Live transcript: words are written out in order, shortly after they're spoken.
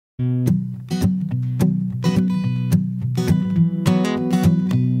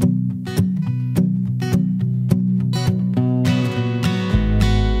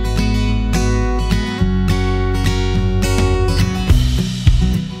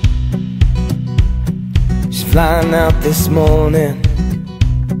flying out this morning.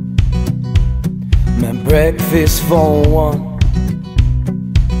 Man, breakfast for one.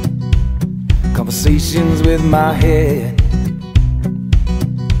 Conversations with my head.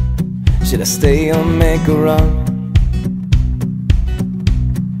 Should I stay or make a run?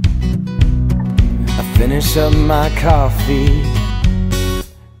 I finish up my coffee.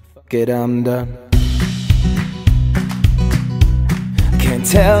 Fuck it, I'm done. Can't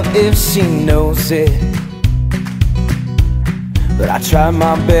tell if she knows it, but I tried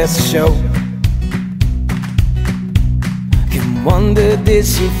my best to show. Can wonder, did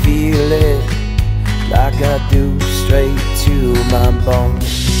she feel it like I do, straight to my bones?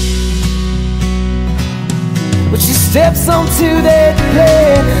 When she steps onto that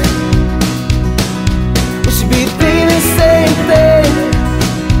plane, will she be thinking the same thing?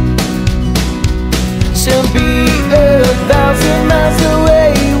 She'll be 1,000 miles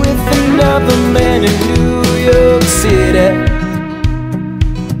away with another man in New York City.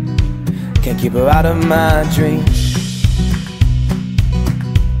 Can't keep her out of my dreams.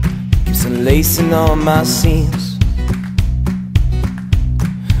 Keeps on lacing on my seams,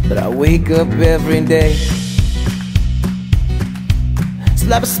 but I wake up every day,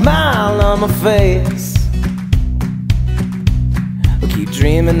 slap a smile on my face. We'll keep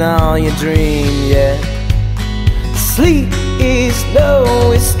dreaming all your dream, yeah. Sleep is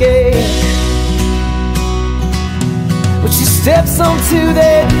no escape. When she steps onto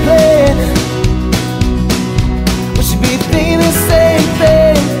that plane, will she be thinking the same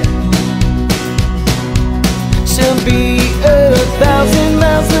thing? She'll be 1,000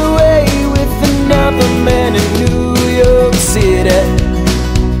 miles away with another man in New York City.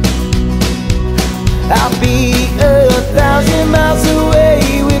 I'll be 1,000 miles away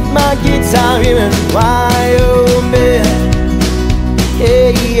with my guitar here in Wyoming. Yeah,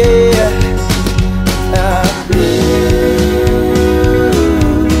 yeah.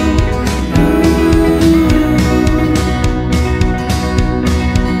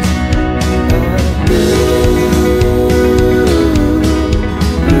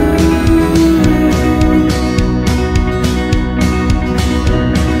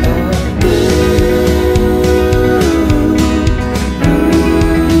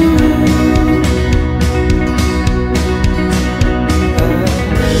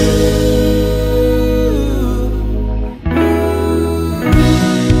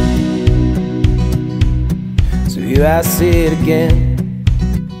 I see it again,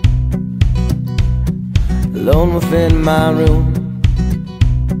 alone within my room.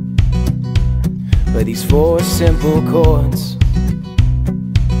 Play these 4 simple chords,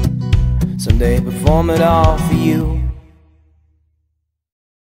 someday perform it all for you.